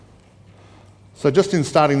So just in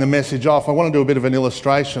starting the message off, I want to do a bit of an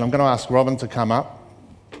illustration. I'm going to ask Robin to come up.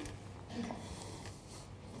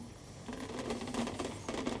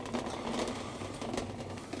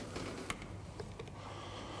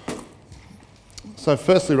 So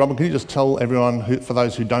firstly, Robin, can you just tell everyone, for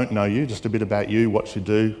those who don't know you, just a bit about you, what you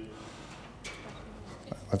do?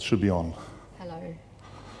 That should be on. Hello.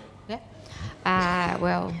 Yeah.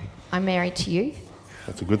 Well, I'm married to you.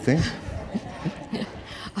 That's a good thing.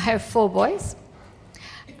 I have 4 boys.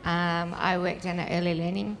 I work down at Early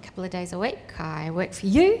Learning a couple of days a week. I work for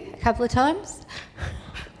you a couple of times,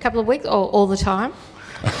 a couple of weeks, or all the time.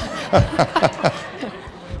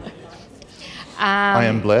 I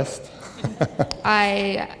am blessed.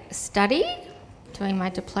 I study, doing my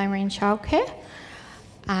diploma in childcare.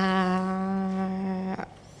 I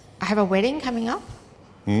have a wedding coming up.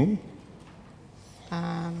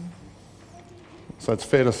 So it's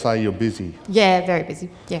fair to say you're busy. Yeah, very busy.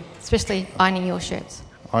 Yeah, especially ironing your shirts.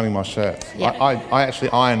 Ironing my shirts. Yeah. I actually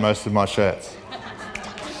iron most of my shirts.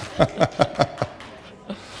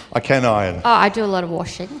 I can iron. Oh, I do a lot of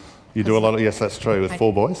washing. You do a lot of, yes, that's true, with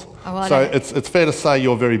 4 boys. Oh, well, So it's fair to say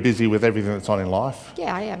you're very busy with everything that's on in life.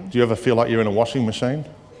 Yeah, I am. Do you ever feel like you're in a washing machine?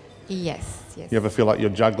 Yes. You ever feel like you're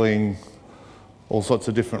juggling all sorts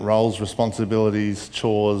of different roles, responsibilities,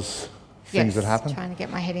 chores, things that happen? Trying to get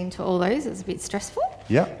my head into all those is a bit stressful.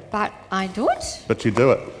 Yeah. But I do it. But you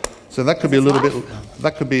do it. So that could be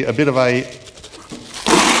that could be a bit of an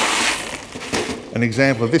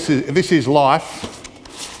example of this is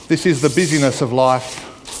life. This is the busyness of life.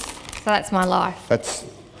 So that's my life.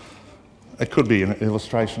 It could be an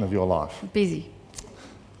illustration of your life. Busy.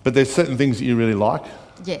 But there's certain things that you really like.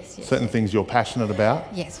 Yes. Certain things you're passionate about.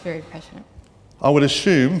 Yes, very passionate. I would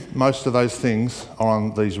assume most of those things are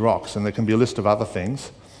on these rocks, and there can be a list of other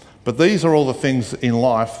things. But these are all the things in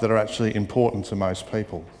life that are actually important to most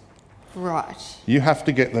people. Right. You have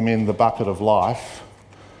to get them in the bucket of life,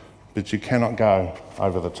 but you cannot go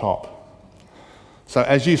over the top. So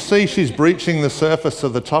as you see she's breaching the surface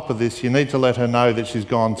of the top of this, you need to let her know that she's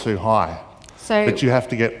gone too high. But you have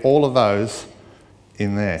to get all of those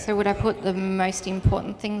in there. So would I put the most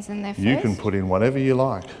important things in there first? You can put in whatever you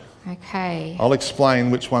like. Okay. I'll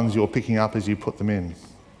explain which ones you're picking up as you put them in.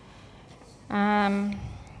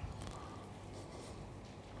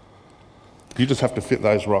 You just have to fit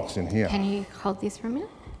those rocks in here. Can you hold this for a minute?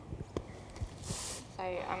 So,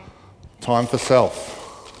 Time for self.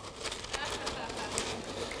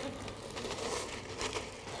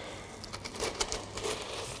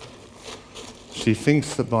 She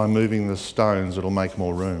thinks that by moving the stones it'll make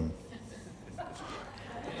more room.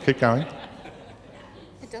 Keep going.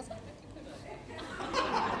 It doesn't.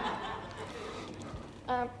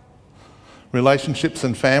 Relationships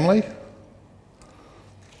and family.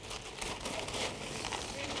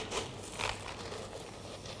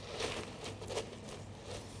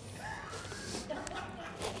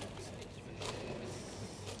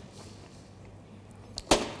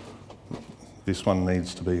 This one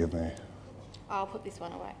needs to be in there. I'll put this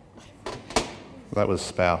one away. That was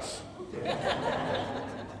spouse.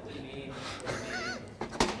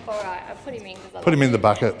 All right, I put him in. Put him in the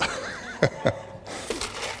bucket.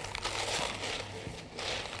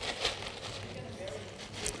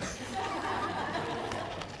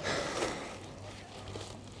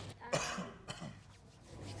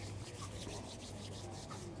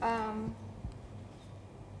 I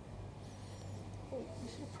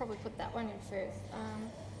should probably put that one in first.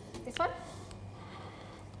 This one?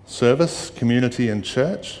 Service, community and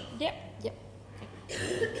church. Yep.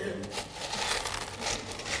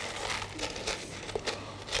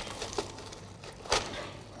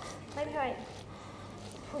 Maybe if I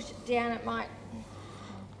push it down, it might...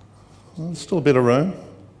 Well, there's still a bit of room.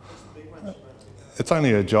 It's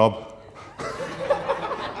only a job.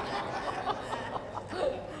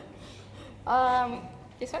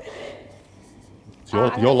 This one? It's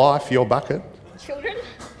your life, your bucket. Children?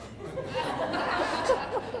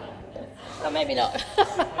 Or maybe not.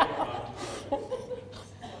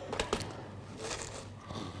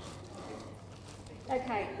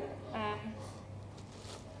 Okay.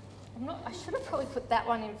 I should have probably put that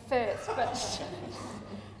one in first, but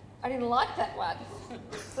I didn't like that one.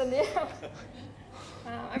 So now...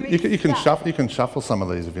 You can shuffle some of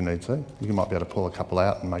these if you need to. You might be able to pull a couple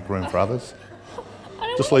out and make room for others.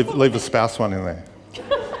 Just leave the spouse one in there.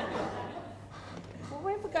 Well,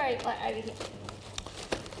 where if we go like over here?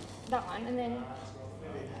 That one, and then...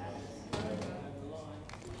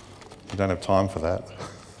 You don't have time for that.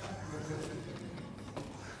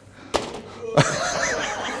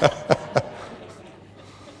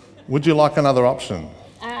 Would you like another option?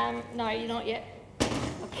 No, you're not yet.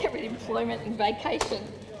 I'll get Get rid of employment and vacation.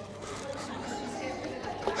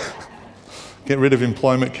 Get rid of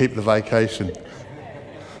employment, keep the vacation.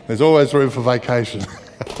 There's always room for vacation.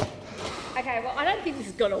 Okay, well, I don't think this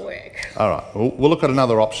is going to work. All right, we'll look at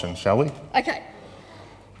another option, shall we? Okay.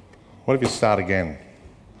 What if you start again?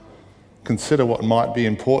 Consider what might be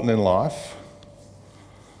important in life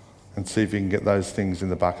and see if you can get those things in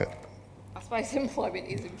the bucket. I suppose employment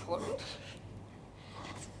is important.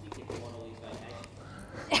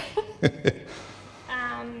 Can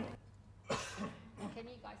you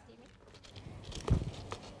guys hear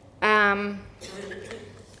me?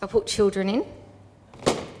 I put children in.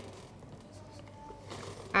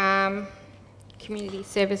 Community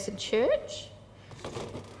service and church.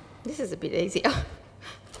 This is a bit easier.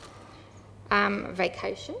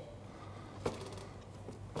 Vacation.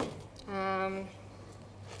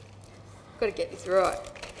 Got to get this right.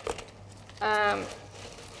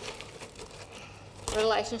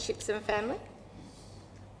 Relationships and family.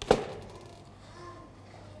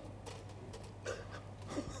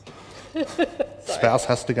 Spouse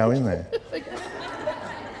has to go in there.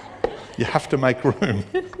 You have to make room.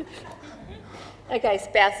 Okay,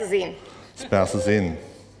 spouse is in. Spouse is in.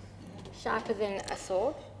 Sharper than a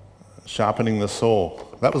sword. Sharpening the saw.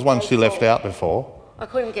 That was one she left out before. I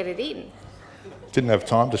couldn't get it in. Didn't have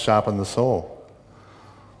time to sharpen the saw.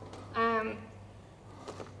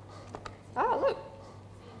 Oh, look.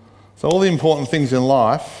 So all the important things in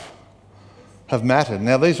life have mattered.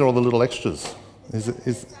 Now these are all the little extras.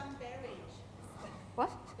 What?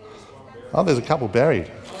 Oh, there's a couple buried.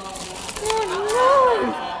 Oh,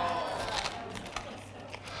 no.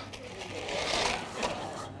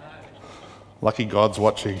 Lucky God's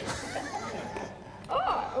watching.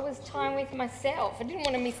 Oh, it was time with myself. I didn't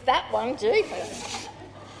want to miss that one, Jesus.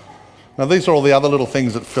 Now these are all the other little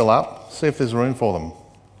things that fill up. See if there's room for them.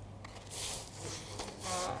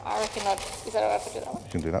 I reckon is that all right if I do that one? You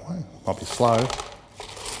can do that way. Might be slow.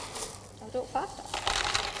 I'll do it faster.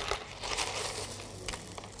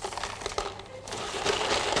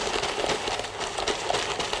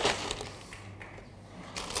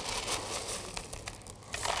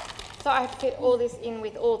 So I fit all this in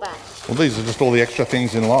with all that. Well, these are just all the extra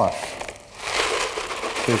things in life.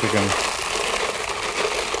 See if we can.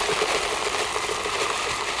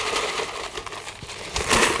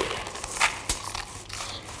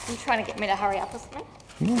 You trying to get me to hurry up or something?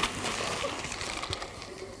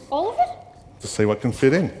 All of it? To see what can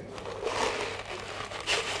fit in.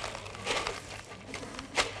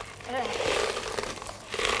 I don't know.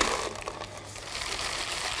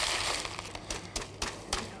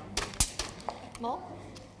 More?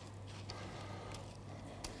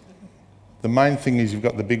 The main thing is you've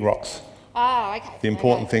got the big rocks, Oh, okay. the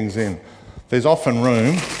important things in. There's often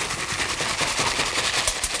room.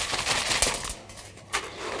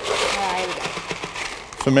 Oh, here we go.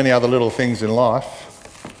 For many other little things in life.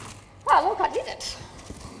 Oh, look, I did it.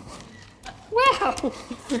 Wow. Woo.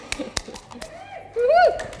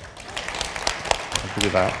 Look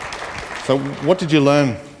at that. So what did you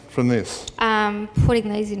learn from this?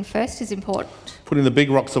 Putting these in first is important. Putting the big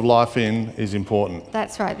rocks of life in is important.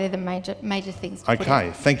 That's right, they're the major things to put in.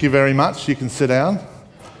 Okay, thank you very much. You can sit down.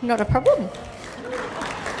 Not a problem.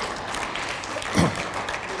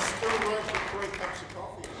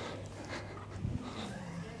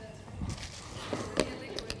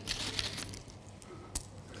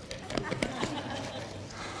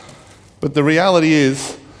 But the reality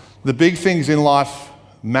is, the big things in life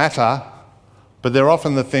matter, but they're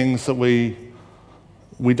often the things that we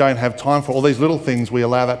don't have time for. All these little things, we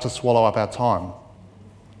allow that to swallow up our time,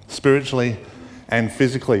 spiritually and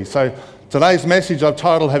physically. So today's message I've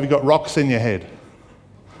titled, Have You Got Rocks in Your Head?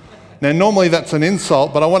 Now normally that's an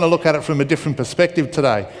insult, but I want to look at it from a different perspective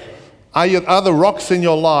today. Are the rocks in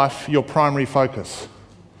your life your primary focus?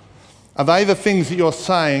 Are they the things that you're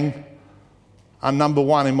saying are number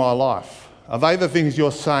one in my life? Are they the things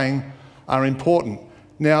you're saying are important?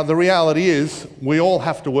 Now, the reality is we all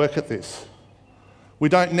have to work at this. We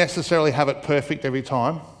don't necessarily have it perfect every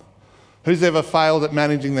time. Who's ever failed at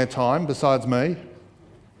managing their time besides me?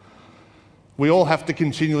 We all have to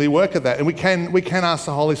continually work at that. And we can ask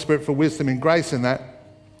the Holy Spirit for wisdom and grace in that.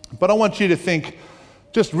 But I want you to think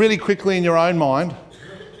just really quickly in your own mind,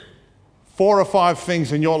 4 or 5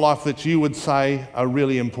 things in your life that you would say are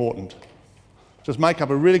really important. Just make up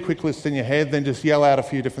a really quick list in your head, then just yell out a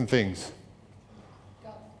few different things.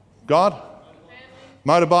 God?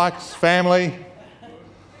 Motorbikes, family.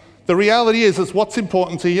 The reality is, it's what's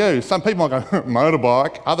important to you. Some people might go,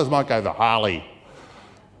 motorbike. Others might go, the Harley.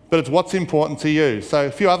 But it's what's important to you. So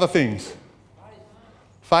a few other things.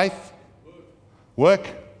 Faith. Work.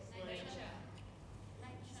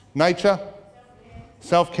 Nature?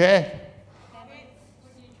 Self-care?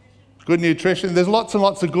 Good nutrition. There's lots and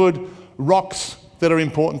lots of good rocks that are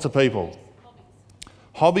important to people.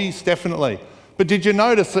 Hobbies, definitely. But did you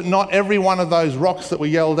notice that not every one of those rocks that we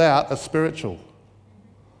yelled out are spiritual?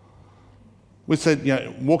 We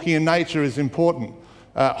said, walking in nature is important.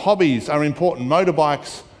 Hobbies are important.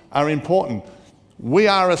 Motorbikes are important. We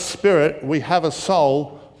are a spirit, we have a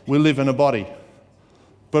soul, we live in a body.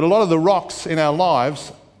 But a lot of the rocks in our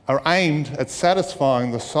lives are aimed at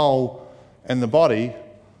satisfying the soul and the body,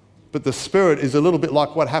 but the spirit is a little bit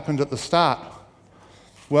like what happened at the start.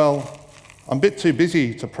 Well, I'm a bit too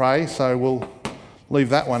busy to pray, so we'll leave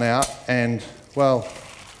that one out. And, well,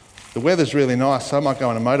 the weather's really nice, so I might go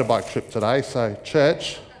on a motorbike trip today. So,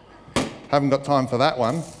 church, haven't got time for that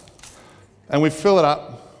one. And we fill it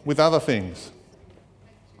up with other things.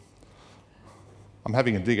 I'm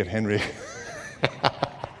having a dig at Henry.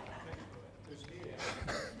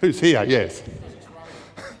 Who's here? Yes.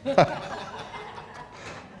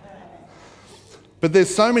 But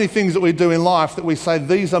there's so many things that we do in life that we say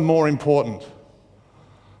these are more important.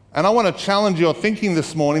 And I want to challenge your thinking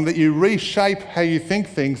this morning that you reshape how you think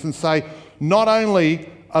things and say, not only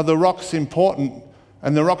are the rocks important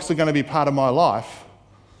and the rocks are going to be part of my life,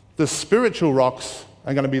 the spiritual rocks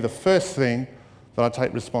are going to be the first thing that I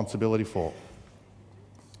take responsibility for.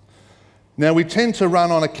 Now, we tend to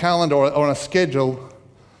run on a calendar or on a schedule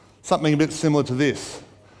something a bit similar to this.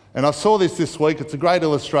 And I saw this week. It's a great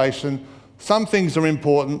illustration. Some things are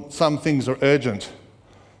important, some things are urgent.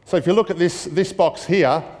 So if you look at this box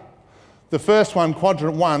here, the first one,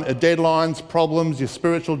 quadrant 1, are deadlines, problems, your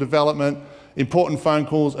spiritual development, important phone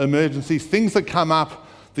calls, emergencies, things that come up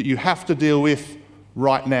that you have to deal with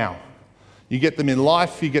right now. You get them in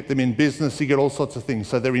life, you get them in business, you get all sorts of things.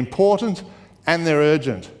 So they're important and they're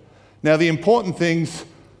urgent. Now, the important things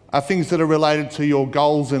are things that are related to your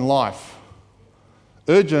goals in life.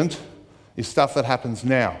 Urgent is stuff that happens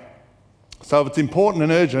now. So if it's important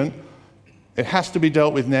and urgent, it has to be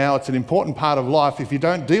dealt with now. It's an important part of life. If you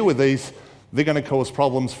don't deal with these, they're going to cause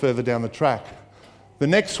problems further down the track. The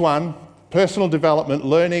next one, personal development,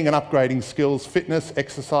 learning and upgrading skills, fitness,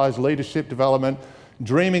 exercise, leadership development,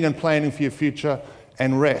 dreaming and planning for your future,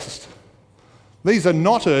 and rest. These are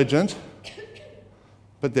not urgent,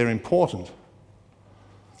 but they're important.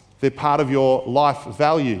 They're part of your life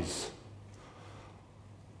values.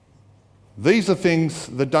 These are things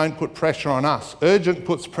that don't put pressure on us. Urgent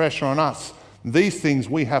puts pressure on us. These things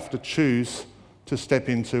we have to choose to step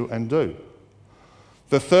into and do.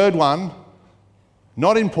 The third one,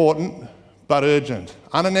 not important, but urgent.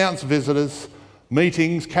 Unannounced visitors,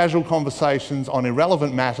 meetings, casual conversations on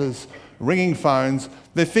irrelevant matters, ringing phones.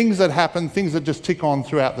 They're things that happen, things that just tick on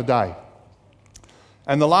throughout the day.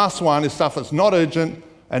 And the last one is stuff that's not urgent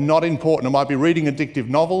and not important. It might be reading addictive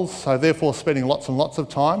novels, so therefore spending lots and lots of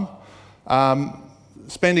time.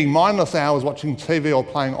 Spending mindless hours watching TV or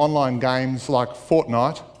playing online games like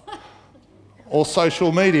Fortnite or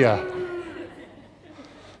social media.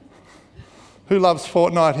 Who loves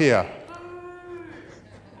Fortnite here?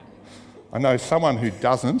 I know someone who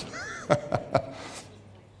doesn't. But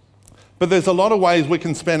there's a lot of ways we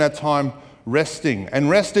can spend our time resting. And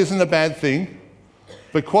rest isn't a bad thing,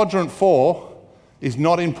 but quadrant 4 is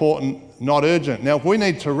not important, not urgent. Now, if we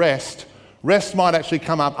need to rest might actually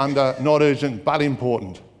come up under not urgent but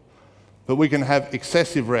important. But we can have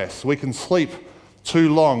excessive rest. We can sleep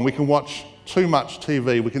too long. We can watch too much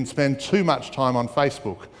TV. We can spend too much time on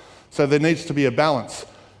Facebook. So there needs to be a balance.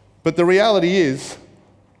 But the reality is,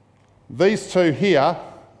 these two here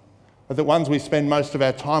are the ones we spend most of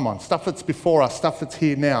our time on. Stuff that's before us, stuff that's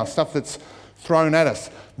here now, stuff that's thrown at us.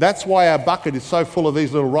 That's why our bucket is so full of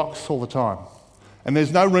these little rocks all the time. And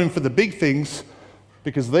there's no room for the big things,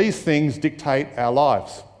 because these things dictate our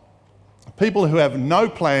lives. People who have no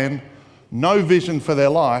plan, no vision for their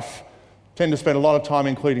life, tend to spend a lot of time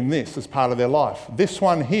including this as part of their life. This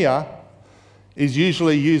one here is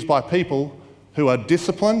usually used by people who are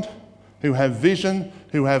disciplined, who have vision,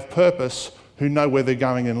 who have purpose, who know where they're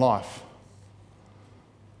going in life.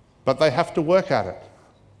 But they have to work at it.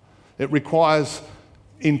 It requires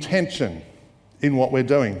intention in what we're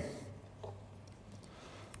doing.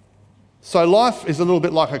 So life is a little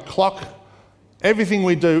bit like a clock. Everything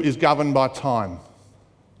we do is governed by time.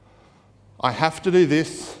 I have to do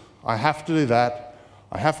this, I have to do that,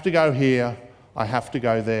 I have to go here, I have to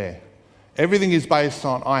go there. Everything is based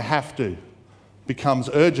on I have to, becomes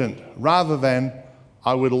urgent rather than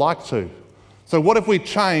I would like to. So what if we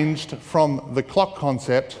changed from the clock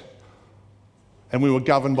concept and we were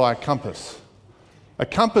governed by a compass? A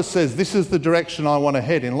compass says this is the direction I want to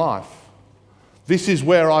head in life. This is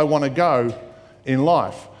where I want to go in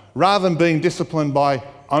life, Rather than being disciplined by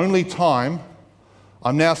only time,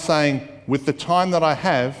 I'm now saying, with the time that I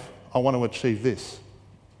have, I want to achieve this.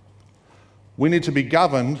 We need to be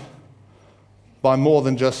governed by more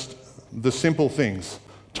than just the simple things.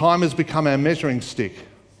 Time has become our measuring stick.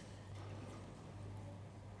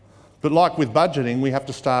 But like with budgeting, we have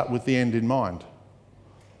to start with the end in mind.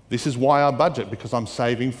 This is why I budget, because I'm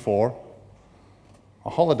saving for a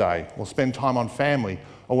holiday or spend time on family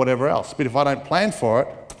or whatever else. But if I don't plan for it,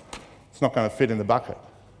 it's not going to fit in the bucket.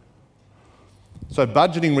 So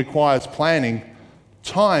budgeting requires planning.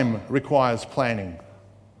 Time requires planning.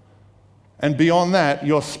 And beyond that,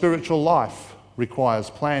 your spiritual life requires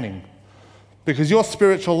planning. Because your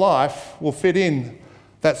spiritual life will fit in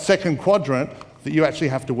that second quadrant that you actually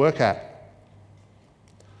have to work at.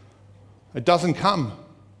 It doesn't come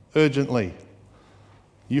urgently.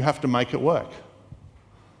 You have to make it work.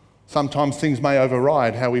 Sometimes things may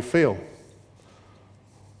override how we feel.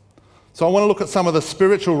 So I want to look at some of the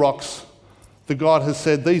spiritual rocks that God has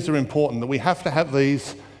said these are important, that we have to have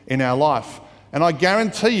these in our life. And I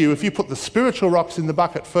guarantee you, if you put the spiritual rocks in the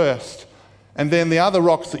bucket first, and then the other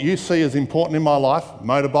rocks that you see as important in my life,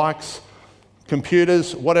 motorbikes,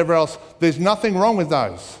 computers, whatever else, there's nothing wrong with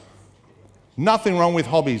those. Nothing wrong with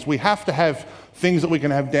hobbies. We have to have things that we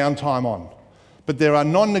can have downtime on. But there are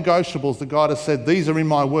non-negotiables that God has said, these are in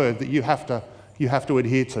my word, that you have to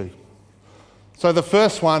adhere to. So the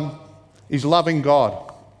first one is loving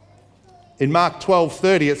God. In Mark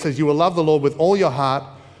 12:30, it says, you will love the Lord with all your heart,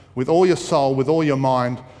 with all your soul, with all your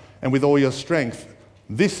mind, and with all your strength.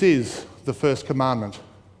 This is the first commandment.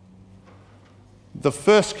 The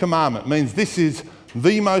first commandment means this is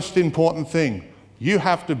the most important thing. You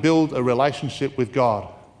have to build a relationship with God.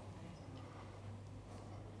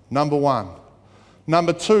 Number one.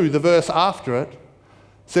 Number two, the verse after it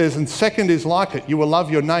says, and second is like it, you will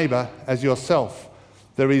love your neighbour as yourself.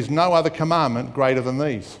 There is no other commandment greater than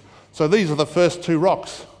these. So these are the first two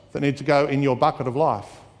rocks that need to go in your bucket of life.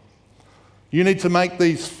 You need to make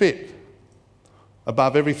these fit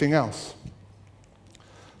above everything else.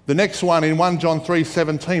 The next one in 1 John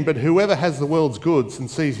 3:17, but whoever has the world's goods and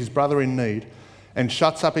sees his brother in need and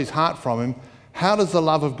shuts up his heart from him, how does the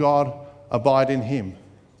love of God abide in him?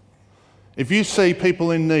 If you see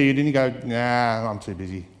people in need and you go, nah, I'm too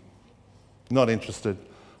busy, not interested.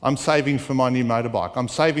 I'm saving for my new motorbike. I'm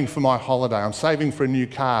saving for my holiday. I'm saving for a new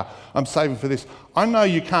car. I'm saving for this. I know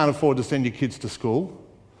you can't afford to send your kids to school,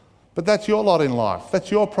 but that's your lot in life. That's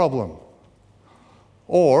your problem.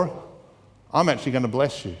 Or, I'm actually going to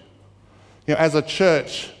bless you. You know, as a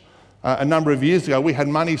church, a number of years ago, we had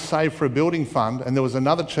money saved for a building fund, and there was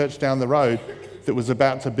another church down the road that was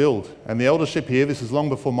about to build. And the eldership here, this is long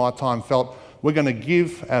before my time, felt we're going to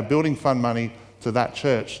give our building fund money to that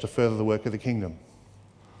church to further the work of the kingdom.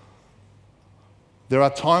 There are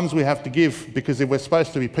times we have to give, because if we're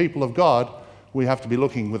supposed to be people of God, we have to be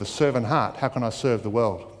looking with a servant heart. How can I serve the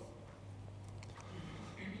world?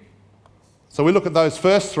 So we look at those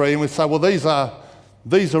first three and we say, well, these are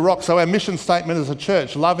rocks. So our mission statement as a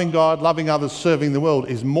church, loving God, loving others, serving the world,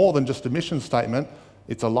 is more than just a mission statement.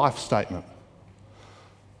 It's a life statement.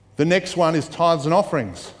 The next one is tithes and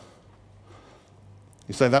offerings.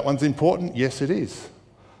 You say that one's important? Yes, it is.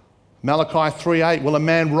 Malachi 3:8, will a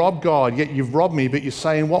man rob God? Yet you've robbed me, but you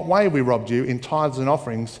say, in what way we robbed you? In tithes and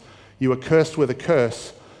offerings. You are cursed with a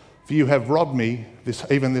curse, for you have robbed me,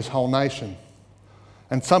 even this whole nation.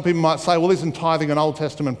 And some people might say, well, isn't tithing an Old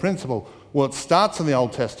Testament principle? Well, it starts in the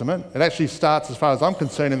Old Testament. It actually starts, as far as I'm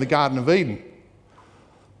concerned, in the Garden of Eden.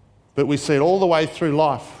 But we see it all the way through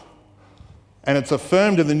life. And it's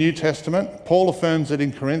affirmed in the New Testament. Paul affirms it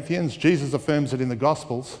in Corinthians. Jesus affirms it in the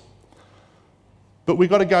Gospels. But we've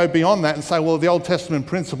got to go beyond that and say, well, the Old Testament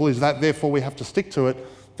principle is that, therefore we have to stick to it.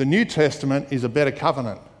 The New Testament is a better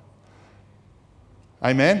covenant.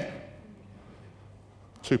 Amen?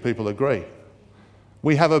 Two people agree.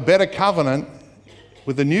 We have a better covenant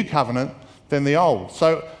with the new covenant than the old.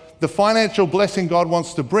 So the financial blessing God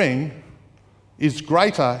wants to bring is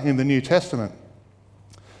greater in the New Testament.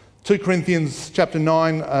 2 Corinthians chapter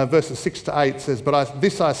 9, verses 6 to 8 says, but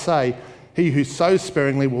this I say, he who sows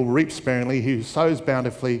sparingly will reap sparingly, he who sows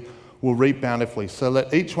bountifully will reap bountifully. So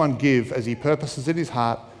let each one give as he purposes in his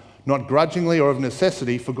heart, not grudgingly or of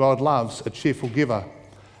necessity, for God loves a cheerful giver.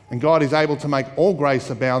 And God is able to make all grace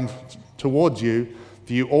abound towards you,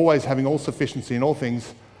 that you always having all sufficiency in all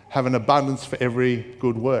things, have an abundance for every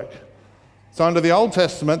good work. So under the Old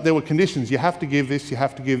Testament, there were conditions. You have to give this, you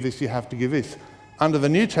have to give this, you have to give this. Under the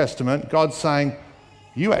New Testament, God's saying,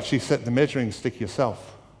 you actually set the measuring stick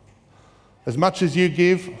yourself. As much as you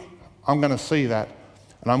give, I'm going to see that,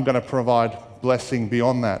 and I'm going to provide blessing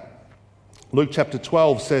beyond that. Luke chapter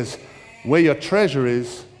 12 says, where your treasure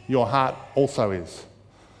is, your heart also is.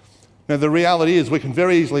 Now, the reality is we can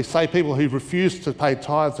very easily say people who refuse to pay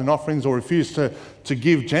tithes and offerings or refuse to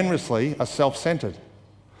give generously are self-centred.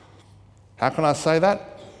 How can I say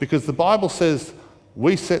that? Because the Bible says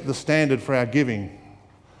we set the standard for our giving.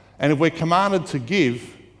 And if we're commanded to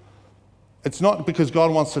give, it's not because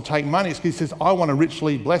God wants to take money. It's because he says, I want to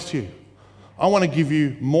richly bless you. I want to give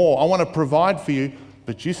you more. I want to provide for you,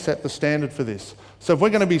 but you set the standard for this. So if we're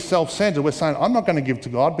going to be self-centred, we're saying, I'm not going to give to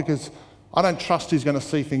God because I don't trust he's going to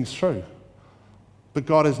see things through. But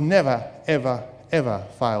God has never, ever, ever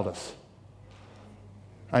failed us.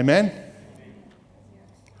 Amen?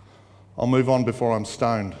 I'll move on before I'm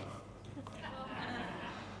stoned.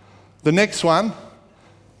 The next one,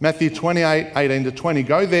 Matthew 28, 18 to 20.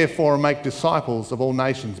 Go therefore and make disciples of all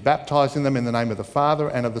nations, baptizing them in the name of the Father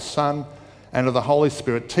and of the Son and of the Holy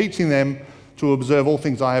Spirit, teaching them to observe all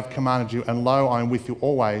things I have commanded you, and lo, I am with you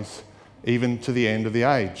always, even to the end of the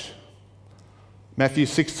age. Matthew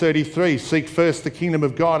 6:33, seek first the kingdom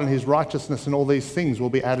of God and his righteousness, and all these things will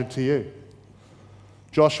be added to you.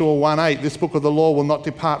 Joshua 1:8, this book of the law will not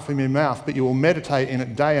depart from your mouth, but you will meditate in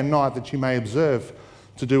it day and night, that you may observe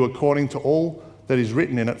to do according to all that is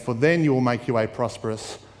written in it, for then you will make your way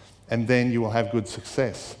prosperous, and then you will have good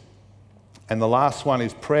success. And the last one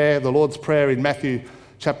is prayer, the Lord's Prayer in Matthew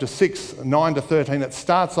chapter 6, 9 to 13. It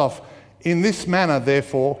starts off, in this manner,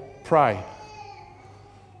 therefore, pray.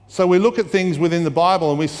 So we look at things within the Bible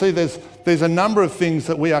and we see there's a number of things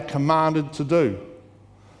that we are commanded to do.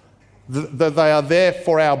 That they are there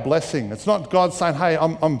for our blessing. It's not God saying, hey,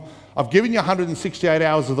 I've given you 168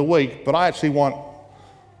 hours of the week, but I actually want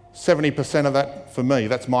 70% of that for me.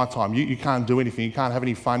 That's my time. You can't do anything. You can't have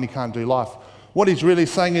any fun. You can't do life. What he's really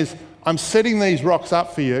saying is, I'm setting these rocks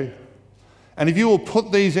up for you, and if you will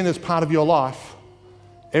put these in as part of your life,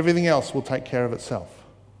 everything else will take care of itself.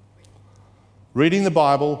 Reading the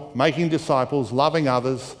Bible, making disciples, loving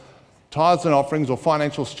others, tithes and offerings or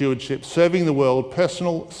financial stewardship, serving the world,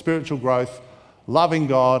 personal spiritual growth, loving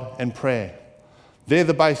God, and prayer. They're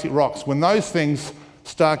the basic rocks. When those things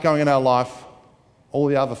start going in our life, all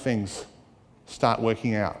the other things start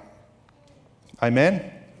working out.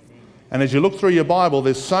 Amen? And as you look through your Bible,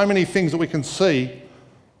 there's so many things that we can see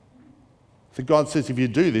that God says, if you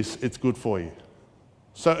do this, it's good for you.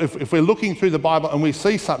 So if we're looking through the Bible and we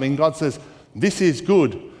see something, God says, this is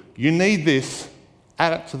good, you need this,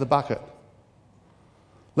 add it to the bucket.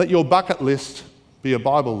 Let your bucket list be a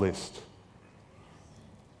Bible list.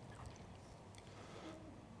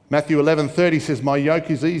 Matthew 11:30 says, my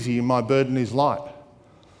yoke is easy and my burden is light.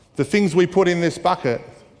 The things we put in this bucket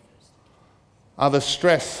are the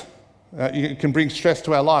stress. It can bring stress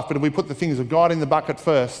to our life, but if we put the things of God in the bucket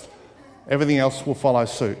first, everything else will follow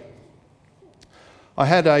suit. I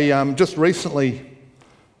had just recently,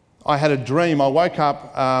 I had a dream. I woke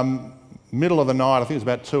up middle of the night, I think it was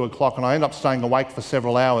about 2 o'clock, and I ended up staying awake for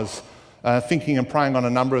several hours, thinking and praying on a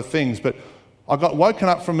number of things. But I got woken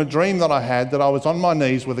up from a dream that I had that I was on my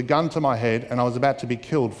knees with a gun to my head and I was about to be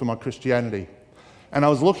killed for my Christianity. And I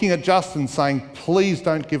was looking at Justin saying, please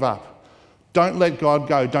don't give up. Don't let God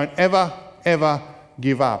go. Don't ever, ever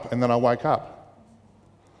give up. And then I woke up.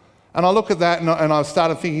 And I look at that and I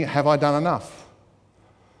started thinking, have I done enough?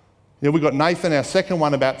 Yeah, we've got Nathan, our second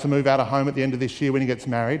one, about to move out of home at the end of this year when he gets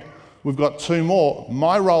married. We've got 2 more.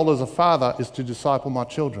 My role as a father is to disciple my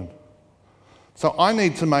children. So I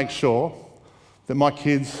need to make sure that my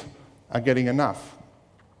kids are getting enough.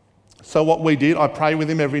 So what we did, I pray with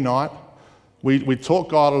him every night. We talk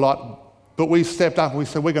God a lot, but we stepped up and we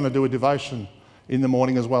said, we're going to do a devotion in the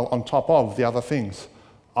morning as well, on top of the other things.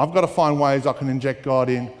 I've got to find ways I can inject God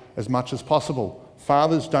in as much as possible.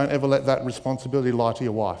 Fathers, don't ever let that responsibility lie to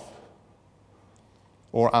your wife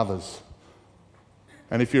or others.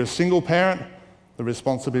 And if you're a single parent, the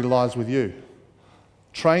responsibility lies with you.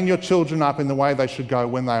 Train your children up in the way they should go.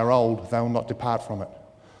 When they are old, they will not depart from it.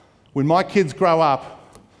 When my kids grow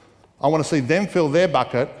up, I want to see them fill their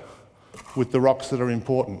bucket with the rocks that are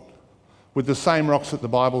important, with the same rocks that the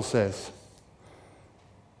Bible says.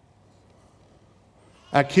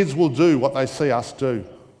 Our kids will do what they see us do.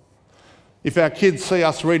 If our kids see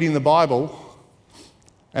us reading the Bible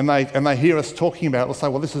and they hear us talking about it, they'll say,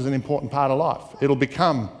 well, this is an important part of life. It'll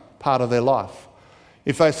become part of their life.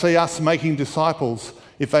 If they see us making disciples,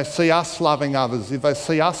 if they see us loving others, if they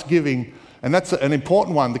see us giving, and that's an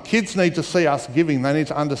important one. The kids need to see us giving. They need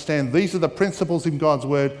to understand these are the principles in God's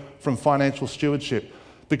word from financial stewardship.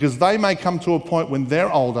 Because they may come to a point when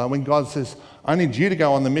they're older, when God says, I need you to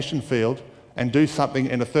go on the mission field and do something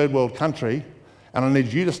in a third world country, And I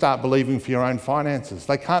need you to start believing for your own finances.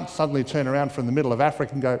 They can't suddenly turn around from the middle of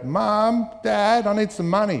Africa and go, Mum, Dad, I need some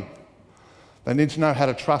money. They need to know how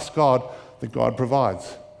to trust God, that God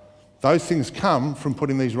provides. Those things come from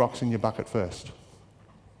putting these rocks in your bucket first.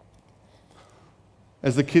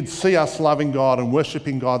 As the kids see us loving God and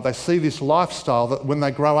worshipping God, they see this lifestyle that when they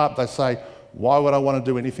grow up, they say, why would I want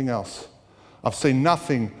to do anything else? I've seen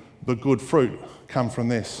nothing but good fruit come from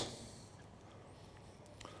this.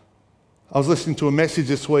 I was listening to a message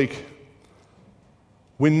this week.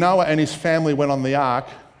 When Noah and his family went on the ark,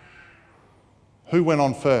 who went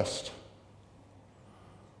on first?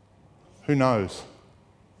 Who knows?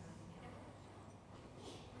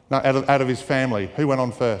 No, out of his family, who went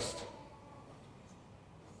on first?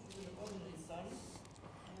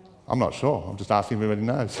 I'm not sure. I'm just asking if anybody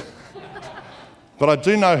knows. But I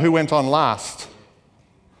do know who went on last.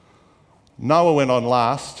 Noah went on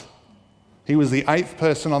last. He was the 8th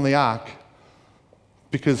person on the ark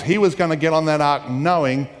because he was going to get on that ark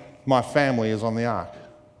knowing my family is on the ark.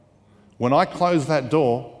 When I close that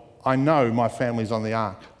door, I know my family's on the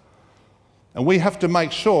ark. And we have to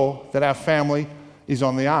make sure that our family is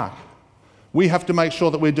on the ark. We have to make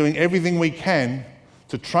sure that we're doing everything we can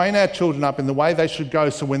to train our children up in the way they should go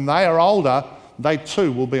so when they are older, they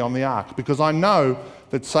too will be on the ark. Because I know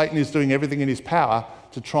that Satan is doing everything in his power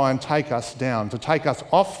to try and take us down, to take us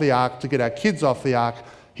off the ark, to get our kids off the ark.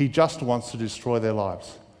 He just wants to destroy their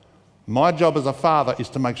lives. My job as a father is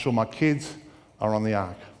to make sure my kids are on the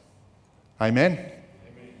ark. Amen? Amen.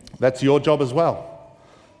 That's your job as well.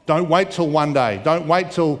 Don't wait till one day. Don't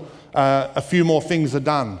wait till a few more things are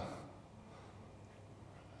done.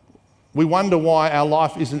 We wonder why our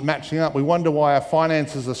life isn't matching up. We wonder why our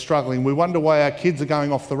finances are struggling. We wonder why our kids are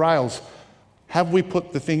going off the rails. Have we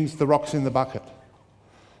put the rocks in the bucket?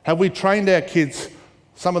 Have we trained our kids?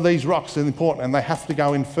 Some of these rocks are important and they have to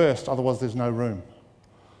go in first, otherwise there's no room.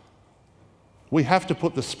 We have to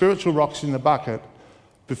put the spiritual rocks in the bucket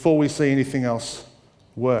before we see anything else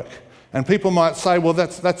work. And people might say, well,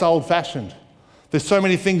 that's old-fashioned. There's so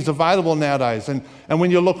many things available nowadays. And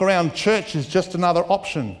when you look around, church is just another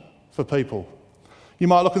option for people. You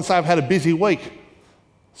might look and say, I've had a busy week.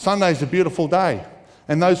 Sunday's a beautiful day.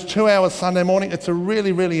 And those 2 hours Sunday morning, it's a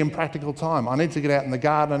really, really impractical time. I need to get out in the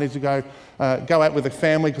garden. I need to go out with the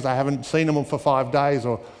family because I haven't seen them for 5 days.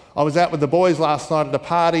 Or I was out with the boys last night at a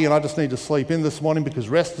party and I just need to sleep in this morning because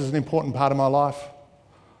rest is an important part of my life.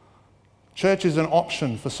 Church is an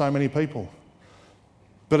option for so many people.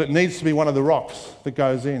 But it needs to be one of the rocks that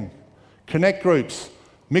goes in. Connect groups,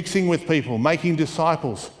 mixing with people, making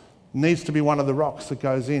disciples, needs to be one of the rocks that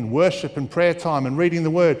goes in. Worship and prayer time and reading the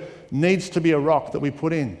word needs to be a rock that we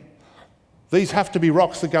put in. These have to be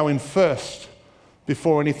rocks that go in first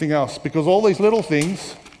before anything else, because all these little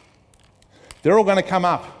things, they're all going to come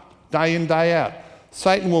up day in, day out.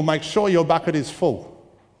 Satan will make sure your bucket is full,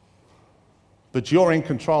 but you're in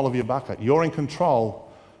control of your bucket. You're in control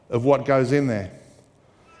of what goes in there.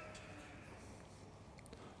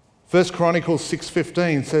 1 Chronicles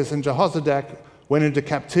 6:15 says, and Jehozadak went into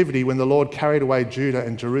captivity when the Lord carried away Judah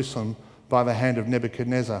and Jerusalem by the hand of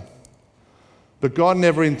Nebuchadnezzar. But God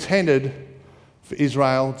never intended for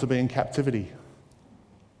Israel to be in captivity.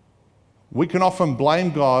 We can often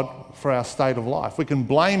blame God for our state of life. We can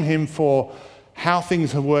blame him for how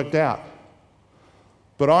things have worked out.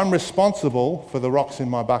 But I'm responsible for the rocks in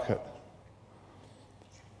my bucket.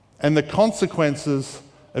 And the consequences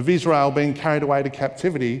of Israel being carried away to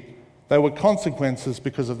captivity, they were consequences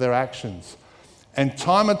because of their actions. And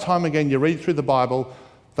time again, you read through the Bible,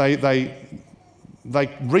 they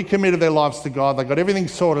recommitted their lives to God, they got everything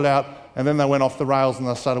sorted out, and then they went off the rails and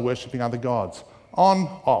they started worshipping other gods. On,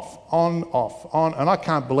 off, on. And I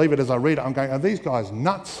can't believe it as I read it. I'm going, are these guys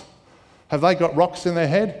nuts? Have they got rocks in their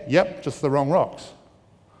head? Yep, just the wrong rocks.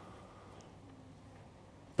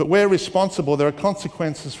 But we're responsible. There are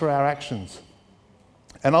consequences for our actions.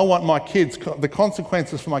 And I want my kids, the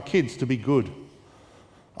consequences for my kids to be good.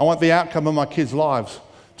 I want the outcome of my kids' lives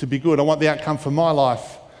to be good. I want the outcome for my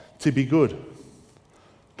life to be good.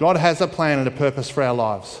 God has a plan and a purpose for our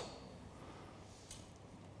lives.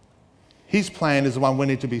 His plan is the one we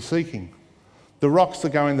need to be seeking. The rocks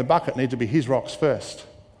that go in the bucket need to be his rocks first.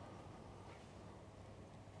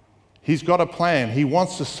 He's got a plan. He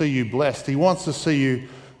wants to see you blessed. He wants to see you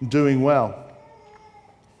doing well.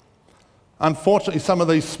 Unfortunately, some of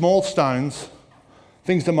these small stones,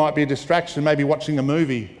 things that might be a distraction, maybe watching a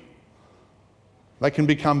movie, they can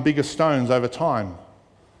become bigger stones over time.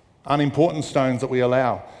 Unimportant stones that we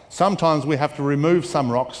allow. Sometimes we have to remove some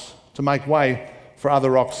rocks to make way for other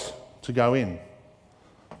rocks to go in.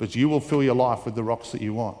 But you will fill your life with the rocks that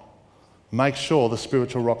you want. Make sure the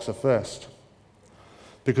spiritual rocks are first.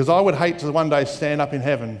 Because I would hate to one day stand up in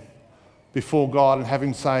heaven before God and have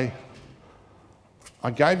him say,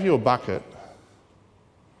 I gave you a bucket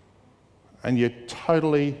and you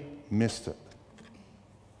totally missed it.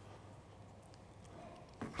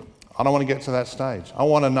 I don't want to get to that stage. I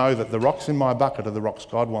want to know that the rocks in my bucket are the rocks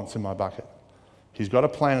God wants in my bucket. He's got a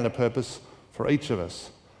plan and a purpose for each of us.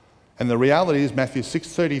 And the reality is Matthew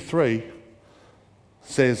 6:33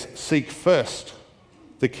 says, seek first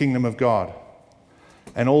the kingdom of God,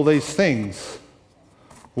 and all these things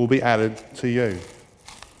will be added to you.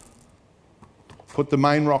 Put the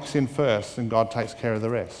main rocks in first and God takes care of the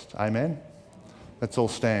rest. Amen? Let's all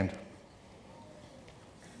stand.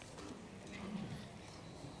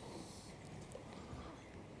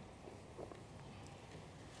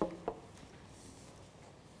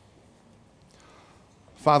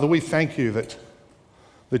 Father, we thank you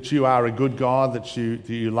that you are a good God, that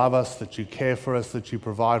you love us, that you care for us, that you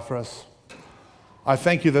provide for us. I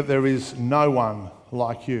thank you that there is no one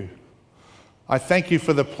like you. I thank you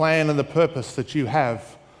for the plan and the purpose that you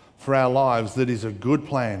have for our lives, that is a good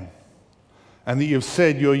plan, and that you've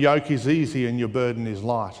said your yoke is easy and your burden is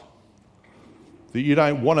light. That you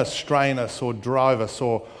don't want to strain us or drive us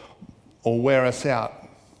or wear us out.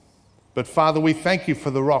 But Father, we thank you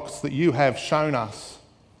for the rocks that you have shown us.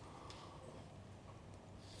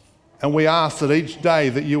 And we ask that each day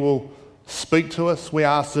that you will speak to us. We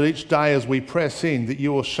ask that each day as we press in that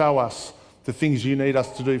you will show us the things you need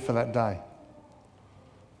us to do for that day.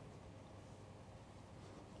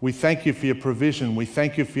 We thank you for your provision. We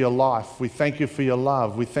thank you for your life. We thank you for your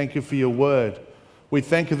love. We thank you for your word. We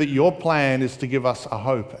thank you that your plan is to give us a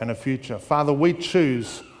hope and a future. Father, we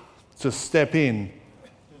choose to step in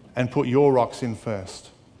and put your rocks in first.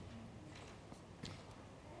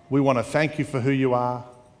 We want to thank you for who you are.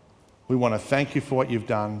 We want to thank you for what you've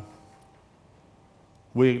done.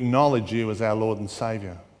 We acknowledge you as our Lord and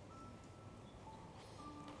Saviour.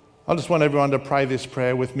 I just want everyone to pray this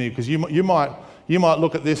prayer with me, because you might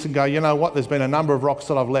look at this and go, you know what, there's been a number of rocks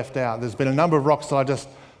that I've left out. There's been a number of rocks that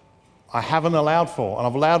I haven't allowed for. And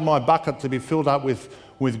I've allowed my bucket to be filled up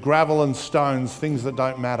with gravel and stones, things that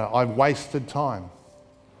don't matter. I've wasted time.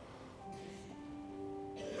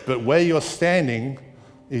 But where you're standing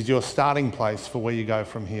is your starting place for where you go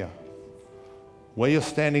from here. Where you're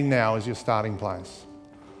standing now is your starting place.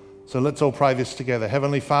 So let's all pray this together.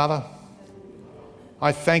 Heavenly Father,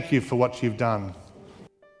 I thank you for what you've done.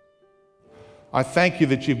 I thank you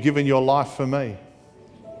that you've given your life for me.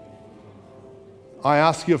 I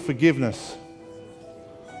ask your forgiveness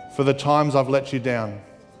for the times I've let you down,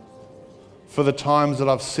 for the times that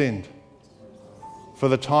I've sinned, for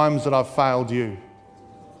the times that I've failed you.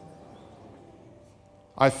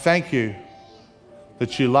 I thank you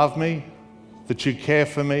that you love me, that you care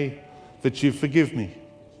for me, that you forgive me.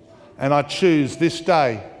 And I choose this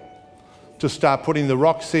day to start putting the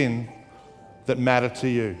rocks in that matter to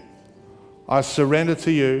you. I surrender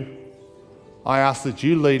to you. I ask that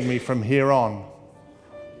you lead me from here on,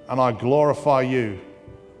 and I glorify you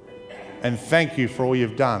and thank you for all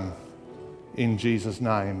you've done. In Jesus'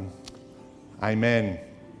 name, amen.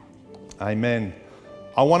 Amen.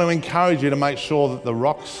 I want to encourage you to make sure that the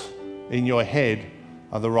rocks in your head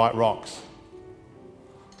are the right rocks.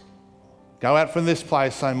 Go out from this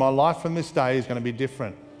place saying, my life from this day is going to be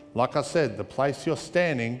different. Like I said, the place you're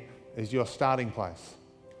standing is your starting place.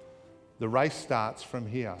 The race starts from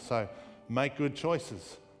here, so make good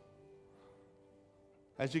choices.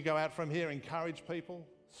 As you go out from here, encourage people,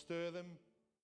 stir them.